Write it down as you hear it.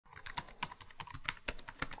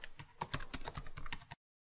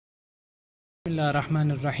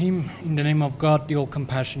Bismillahirrahmanirrahim. In the name of God, the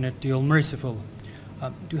all-compassionate, the all-merciful.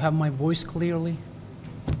 Do you have my voice clearly?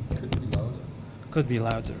 Could be louder. Could be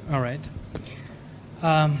louder. All right.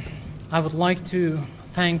 I would like to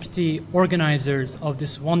thank the organizers of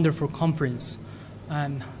this wonderful conference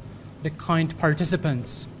and the kind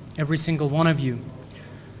participants, every single one of you.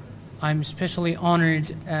 I'm especially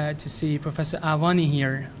honored to see Professor Awani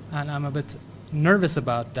here, and I'm a bit nervous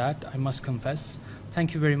about that, I must confess.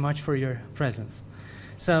 Thank you very much for your presence.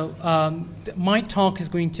 So my talk is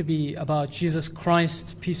going to be about Jesus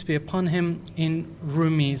Christ, peace be upon him, in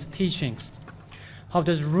Rumi's teachings. How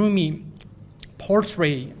does Rumi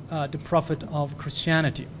portray the prophet of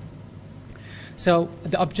Christianity? So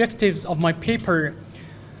the objectives of my paper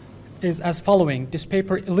is as following. This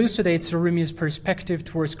paper elucidates Rumi's perspective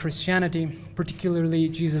towards Christianity, particularly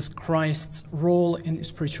Jesus Christ's role in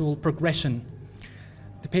spiritual progression.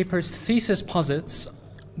 The paper's thesis posits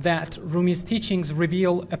that Rumi's teachings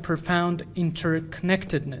reveal a profound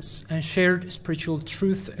interconnectedness and shared spiritual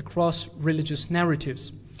truth across religious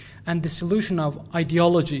narratives and dissolution of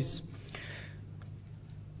ideologies.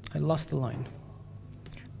 I lost the line.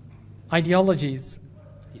 Ideologies.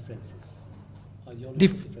 Differences.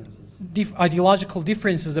 Ideological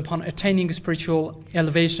differences upon attaining spiritual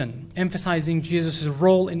elevation, emphasizing Jesus'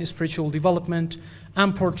 role in spiritual development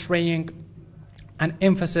and portraying an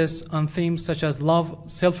emphasis on themes such as love,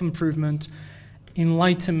 self-improvement,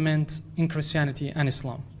 enlightenment in Christianity and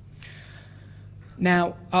Islam.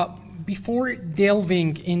 Now, before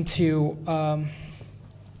delving into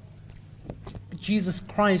Jesus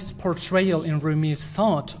Christ's portrayal in Rumi's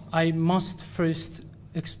thought, I must first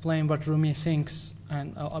explain what Rumi thinks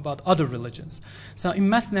and about other religions. So in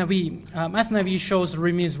Mathnavi shows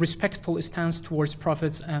Rumi's respectful stance towards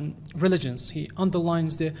prophets and religions. He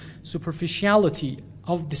underlines the superficiality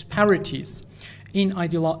of disparities in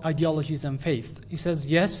ideologies and faith. He says,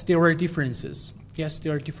 yes, there are differences. Yes,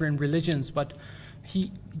 there are different religions, but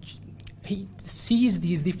he sees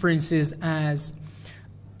these differences as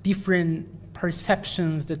different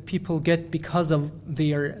perceptions that people get because of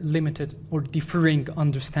their limited or differing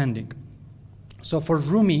understanding. So for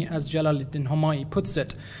Rumi, as Jalaluddin Humayni puts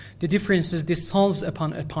it, the differences dissolves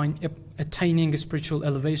upon attaining spiritual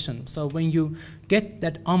elevation. So when you get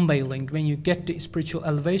that unveiling, when you get the spiritual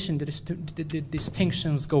elevation, the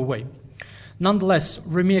distinctions go away. Nonetheless,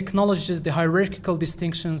 Rumi acknowledges the hierarchical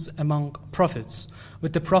distinctions among prophets,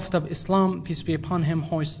 with the Prophet of Islam, peace be upon him,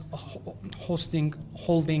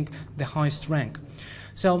 holding the highest rank.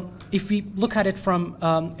 So if we look at it from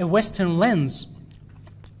a Western lens,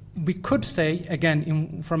 we could say,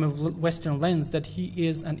 again, from a Western lens, that he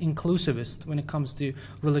is an inclusivist when it comes to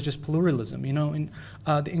religious pluralism. You know,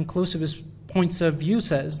 the inclusivist points of view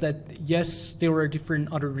says that, yes, there are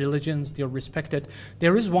different other religions, they are respected.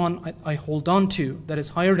 There is one I hold on to that is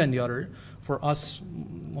higher than the other. For us,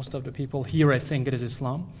 most of the people here, I think it is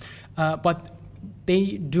Islam. But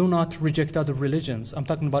they do not reject other religions. I'm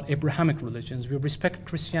talking about Abrahamic religions. We respect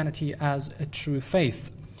Christianity as a true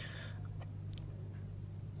faith,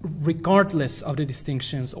 regardless of the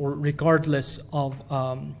distinctions or regardless of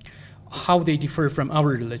how they differ from our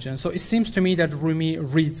religion. So it seems to me that Rumi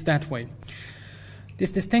reads that way.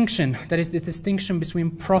 This distinction, that is the distinction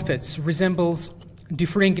between prophets, resembles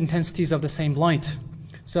differing intensities of the same light.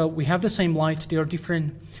 So we have the same light, there are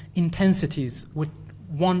different intensities, with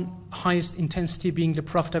one highest intensity being the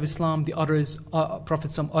Prophet of Islam, the other is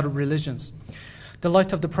prophets of other religions. The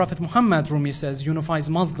light of the Prophet Muhammad, Rumi says, unifies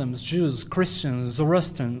Muslims, Jews, Christians,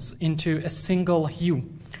 Zoroastrians into a single hue,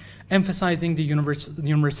 emphasizing the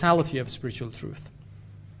universality of spiritual truth.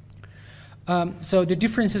 So the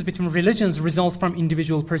differences between religions result from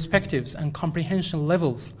individual perspectives and comprehension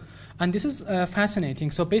levels. And this is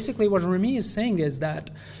fascinating. So basically what Rumi is saying is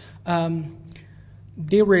that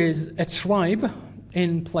there is a tribe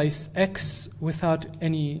in place X without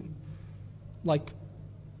any, like,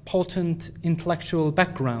 potent intellectual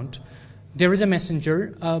background. There is a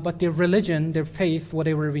messenger, but their religion, their faith,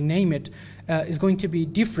 whatever we name it, is going to be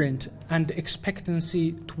different, and the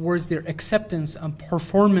expectancy towards their acceptance and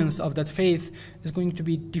performance of that faith is going to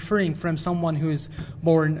be differing from someone who is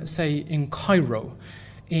born, say, in Cairo,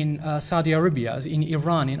 in Saudi Arabia, in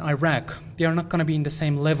Iran, in Iraq. They are not going to be in the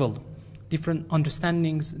same level. Different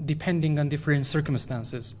understandings depending on different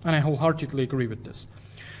circumstances, and I wholeheartedly agree with this.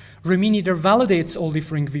 Rumi neither validates all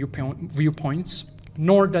differing viewpoints,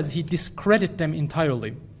 nor does he discredit them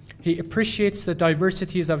entirely. He appreciates the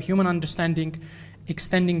diversities of human understanding,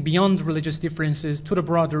 extending beyond religious differences to the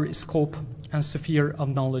broader scope and sphere of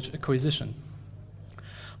knowledge acquisition.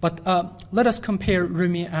 But let us compare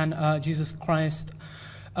Rumi and Jesus Christ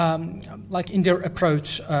like in their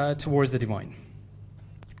approach towards the divine.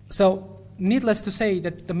 So, needless to say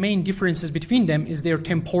that the main differences between them is their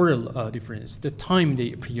temporal difference, the time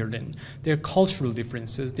they appeared in, their cultural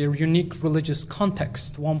differences, their unique religious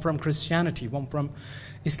context, one from Christianity, one from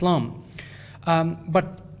Islam.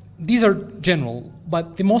 But these are general,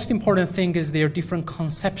 but the most important thing is their different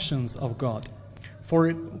conceptions of God.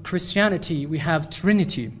 For Christianity, we have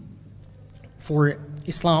Trinity. For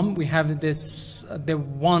Islam, we have this, the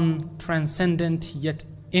one transcendent yet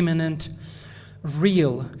immanent,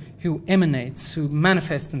 real, who emanates, who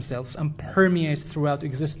manifests themselves and permeates throughout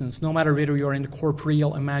existence, no matter whether you're in the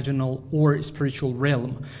corporeal, imaginal, or spiritual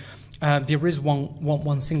realm. There is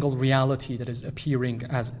one single reality that is appearing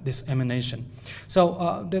as this emanation.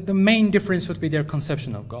 So the main difference would be their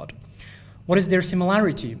conception of God. What is their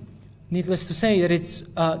similarity? Needless to say that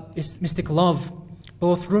it's mystic love.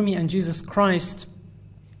 Both Rumi and Jesus Christ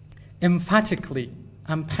emphatically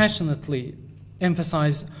and passionately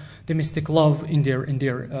emphasize the mystic love in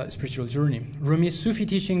their spiritual journey. Rumi's Sufi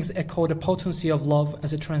teachings echo the potency of love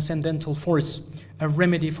as a transcendental force, a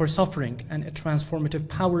remedy for suffering, and a transformative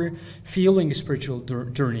power fueling a spiritual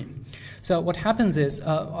journey. So what happens is,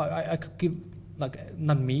 I could give, like,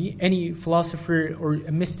 not me, any philosopher or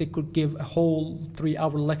a mystic could give a whole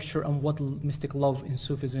 3-hour lecture on what mystic love in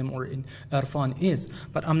Sufism or in Irfan is,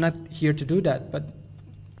 but I'm not here to do that. But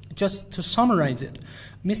just to summarize it,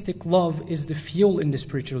 mystic love is the fuel in the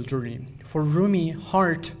spiritual journey. For Rumi,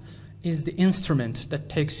 heart is the instrument that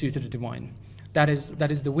takes you to the divine. That is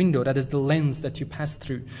the window, that is the lens that you pass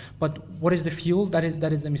through. But what is the fuel? That is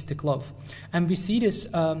the mystic love. And we see this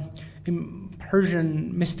in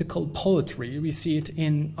Persian mystical poetry. We see it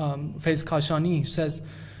in Faiz Kashani, who says,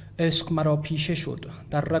 "Ishq mara pishe shod,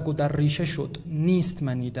 dar rag o dar rishe shod, nist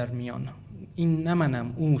mani dar miyan, in ne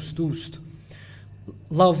manam oost oost."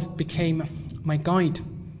 Love became my guide.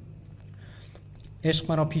 Ishq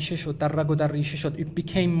mara pishe shod, dar rag o dar rishe shod. It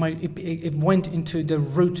became my. It went into the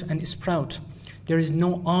root and sprout. There is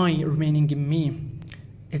no I remaining in me.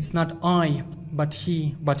 It's not I, but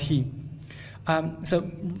he, but he. So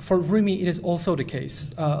for Rumi, it is also the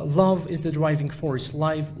case. Love is the driving force.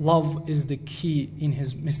 Love is the key in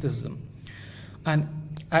his mysticism. And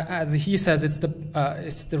as he says, it's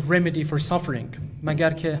the remedy for suffering.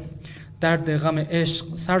 Magar ke dard gham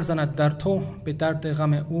ishq sar zanad dar to be dard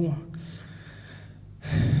gham ou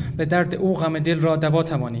gham dil ra dawa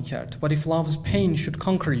tawani kard. But if love's pain should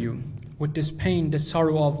conquer you, with this pain, the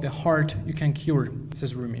sorrow of the heart, you can cure,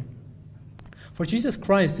 says Rumi. For Jesus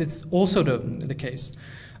Christ, it's also the case.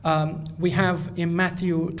 We have in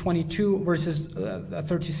Matthew 22, verses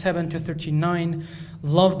 37 to 39,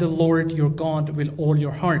 love the Lord your God with all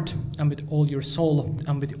your heart, and with all your soul,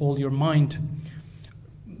 and with all your mind.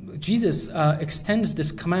 Jesus extends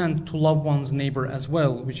this command to love one's neighbor as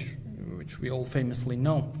well, which we all famously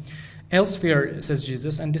know. Elsewhere, says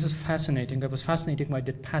Jesus, and this is fascinating. I was fascinated by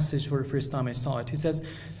that passage for the first time I saw it. He says,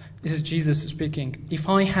 this is Jesus speaking, "If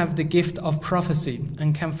I have the gift of prophecy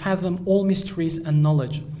and can fathom all mysteries and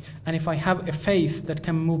knowledge, and if I have a faith that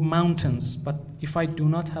can move mountains, but if I do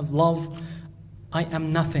not have love, I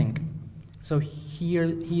am nothing." So here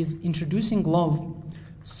he is introducing love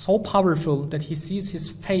so powerful that he sees his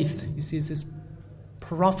faith, he sees his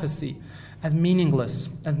prophecy as meaningless,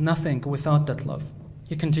 as nothing without that love.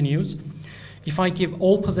 He continues, "If I give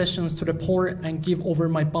all possessions to the poor and give over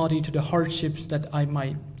my body to the hardships that I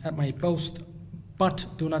might boast, but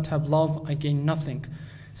do not have love, I gain nothing."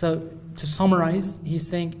 So to summarize, he's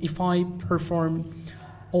saying, if I perform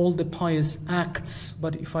all the pious acts,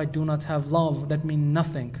 but if I do not have love, that means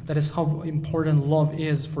nothing. That is how important love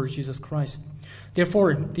is for Jesus Christ.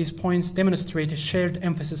 Therefore, these points demonstrate a shared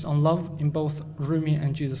emphasis on love in both Rumi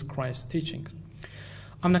and Jesus Christ's teaching.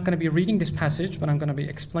 I'm not going to be reading this passage, but I'm going to be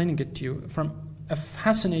explaining it to you from a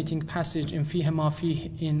fascinating passage in Fīh Mā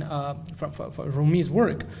Fīh for Rumi's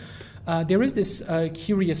work. There is this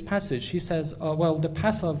curious passage. He says, well, the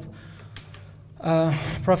path of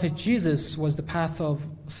Prophet Jesus was the path of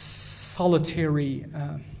solitary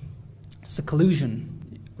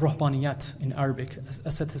seclusion, RAHBARiyat in Arabic,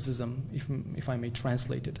 asceticism, if I may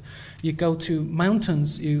translate it. You go to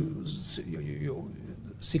mountains, you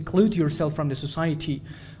seclude yourself from the society,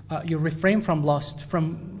 you refrain from lust,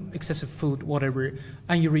 from excessive food, whatever,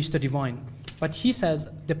 and you reach the divine. But he says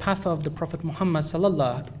the path of the Prophet Muhammad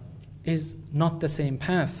sallallahu is not the same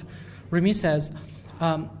path. Rumi says,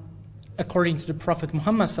 according to the Prophet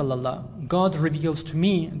Muhammad sallallahu, God reveals to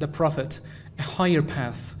me, the Prophet, a higher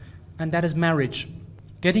path, and that is marriage,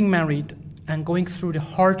 getting married and going through the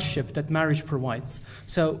hardship that marriage provides.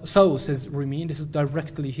 So says Rumi, this is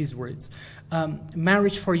directly his words,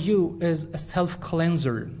 marriage for you is a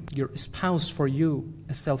self-cleanser. Your spouse for you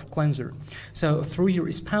a self-cleanser. So through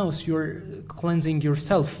your spouse, you're cleansing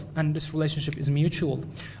yourself, and this relationship is mutual,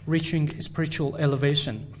 reaching spiritual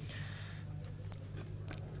elevation.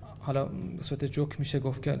 حالا به صورت جوک میشه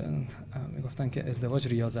گفت که میگفتن که ازدواج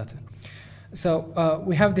ریاضته. So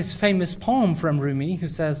we have this famous poem from Rumi who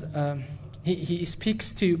says he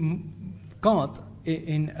speaks to God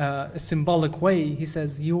in a symbolic way. He says,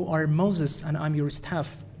 "You are Moses and I'm your staff,"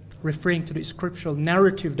 referring to the scriptural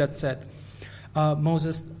narrative that said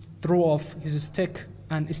Moses threw off his stick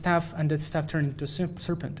and staff, and that staff turned into a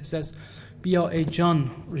serpent. He says, "Bia ey Jan,"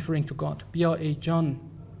 referring to God. "Bia ey Jan."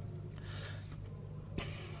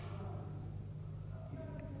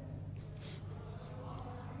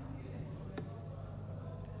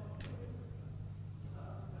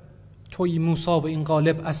 توی موسی و این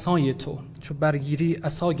قالب عصای تو چو برگیری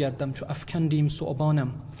عصا گردم چو افکندیم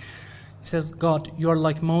ثعبانم. He says, God, you are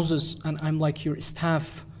like Moses and I'm like your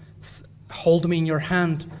staff. Hold me in your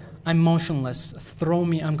hand, I'm motionless. Throw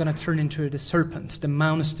me, I'm going to turn into the serpent, the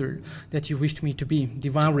monster that you wished me to be,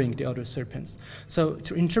 devouring the other serpents. So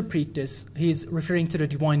to interpret this, he's referring to the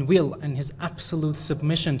divine will and his absolute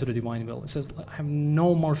submission to the divine will. He says, I have no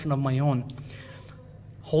motion of my own.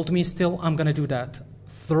 Hold me still, I'm going to do that.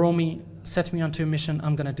 Throw me, set me onto a mission,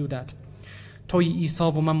 I'm going to do that. توی عیسی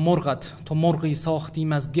و من مرغت، تو مرغی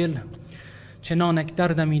ساختیم از گل، چنانک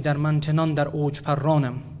دردمی در من چنان در اوج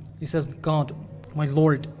پرانم. He says, God, my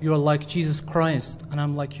Lord, you are like Jesus Christ, and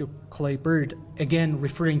I'm like your clay bird, again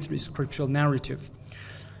referring to the scriptural narrative.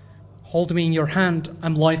 Hold me in your hand,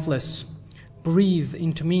 I'm lifeless. Breathe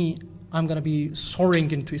into me, I'm going to be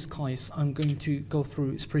soaring into skies. I'm going to go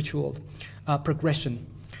through spiritual progression.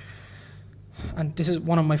 And this is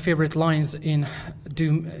one of my favorite lines in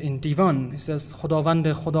Divan. He says,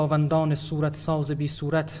 خداوند خداوندان صورت ساز بی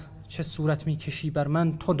صورت چه صورت می کشی بر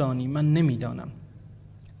من تو دانی من نمیدانم.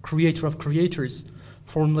 Creator of creators,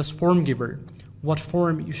 formless form giver, what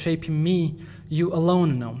form you shape in me, you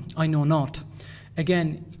alone know, I know not.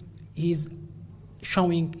 Again, he's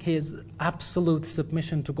showing his absolute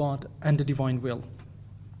submission to God and the divine will.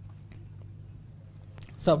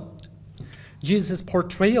 So, Jesus'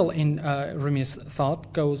 portrayal in Rumi's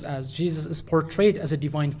thought goes as Jesus is portrayed as a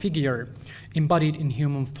divine figure, embodied in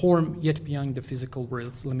human form, yet beyond the physical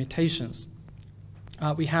world's limitations.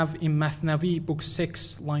 We have in Mathnavi, book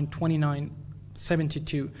 6, line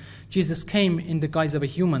 2972, Jesus came in the guise of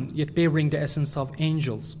a human, yet bearing the essence of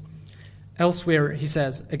angels. Elsewhere, he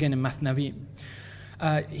says, again in Mathnavi,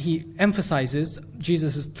 he emphasizes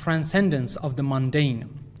Jesus' transcendence of the mundane.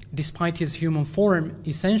 Despite his human form,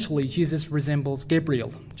 essentially Jesus resembles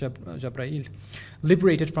Gabriel, Jabrail,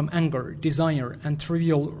 liberated from anger, desire, and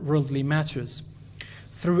trivial worldly matters.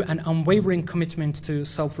 Through an unwavering commitment to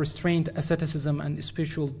self-restraint, asceticism, and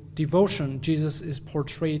spiritual devotion, Jesus is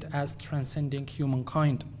portrayed as transcending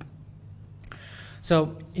humankind.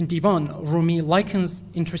 So in Divan, Rumi likens,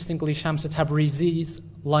 interestingly, Shams Tabrizi's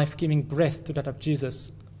life-giving breath to that of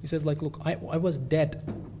Jesus. He says, like, look, I was dead.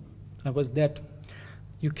 I was dead.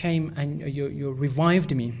 You came and you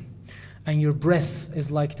revived me, and your breath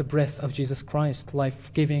is like the breath of Jesus Christ,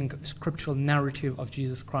 life-giving scriptural narrative of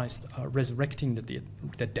Jesus Christ resurrecting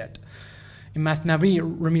the dead. In Mathnavi,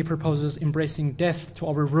 Rumi proposes embracing death to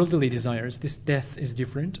our worldly desires. This death is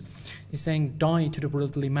different. He's saying, die to the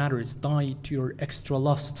worldly matters, die to your extra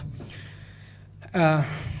lust.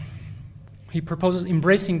 He proposes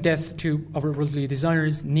embracing death to our worldly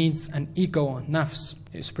desires, needs, and ego, nafs,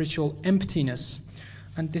 a spiritual emptiness.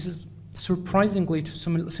 And this is surprisingly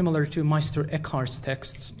similar to Meister Eckhart's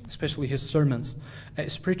texts, especially his sermons. A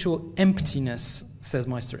spiritual emptiness, says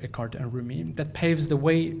Meister Eckhart and Rumi, that paves the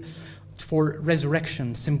way for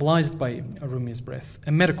resurrection, symbolized by Rumi's breath,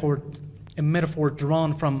 a metaphor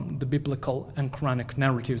drawn from the biblical and Quranic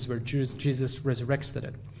narratives where Jesus resurrects the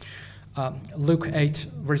dead. Luke 8,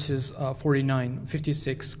 verses 49,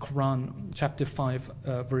 56, Quran chapter 5,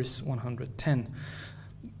 verse 110.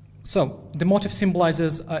 So, the motif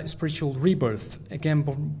symbolizes spiritual rebirth, again,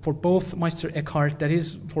 for both Meister Eckhart, that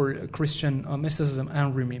is for Christian mysticism,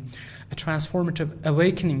 and Rumi, a transformative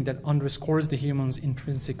awakening that underscores the human's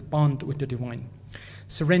intrinsic bond with the divine.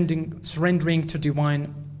 Surrendering to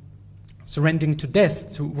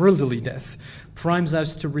death, to worldly death, primes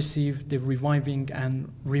us to receive the reviving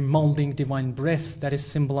and remolding divine breath that is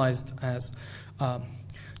symbolized as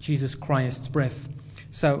Jesus Christ's breath.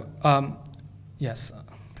 So, yes.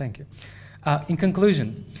 Thank you. In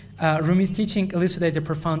conclusion, Rumi's teaching elucidated a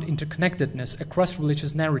profound interconnectedness across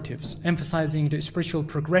religious narratives, emphasizing the spiritual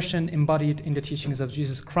progression embodied in the teachings of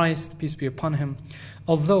Jesus Christ, peace be upon him.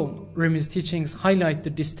 Although Rumi's teachings highlight the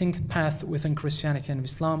distinct path within Christianity and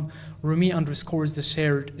Islam, Rumi underscores the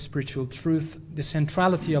shared spiritual truth, the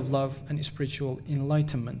centrality of love and spiritual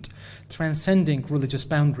enlightenment, transcending religious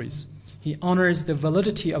boundaries. He honors the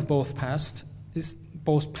validity of both paths,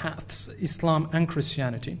 Islam and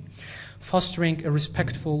Christianity, fostering a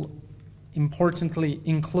respectful, importantly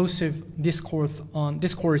inclusive discourse on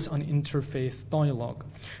interfaith dialogue.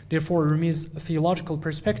 Therefore, Rumi's theological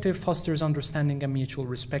perspective fosters understanding and mutual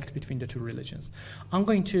respect between the two religions. I'm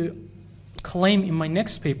going to claim in my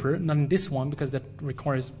next paper, not in this one because that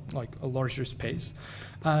requires like a larger space,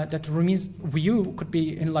 that Rumi's view could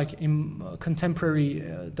be in contemporary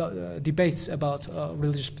debates about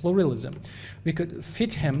religious pluralism. We could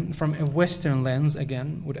fit him from a Western lens,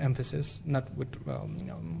 again with emphasis, not with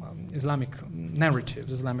Islamic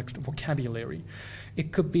narratives, Islamic vocabulary.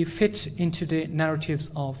 It could be fit into the narratives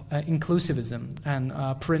of inclusivism and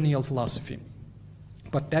perennial philosophy.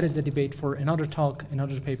 But that is the debate for another talk,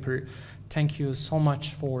 another paper. Thank you so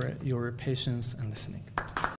much for your patience and listening.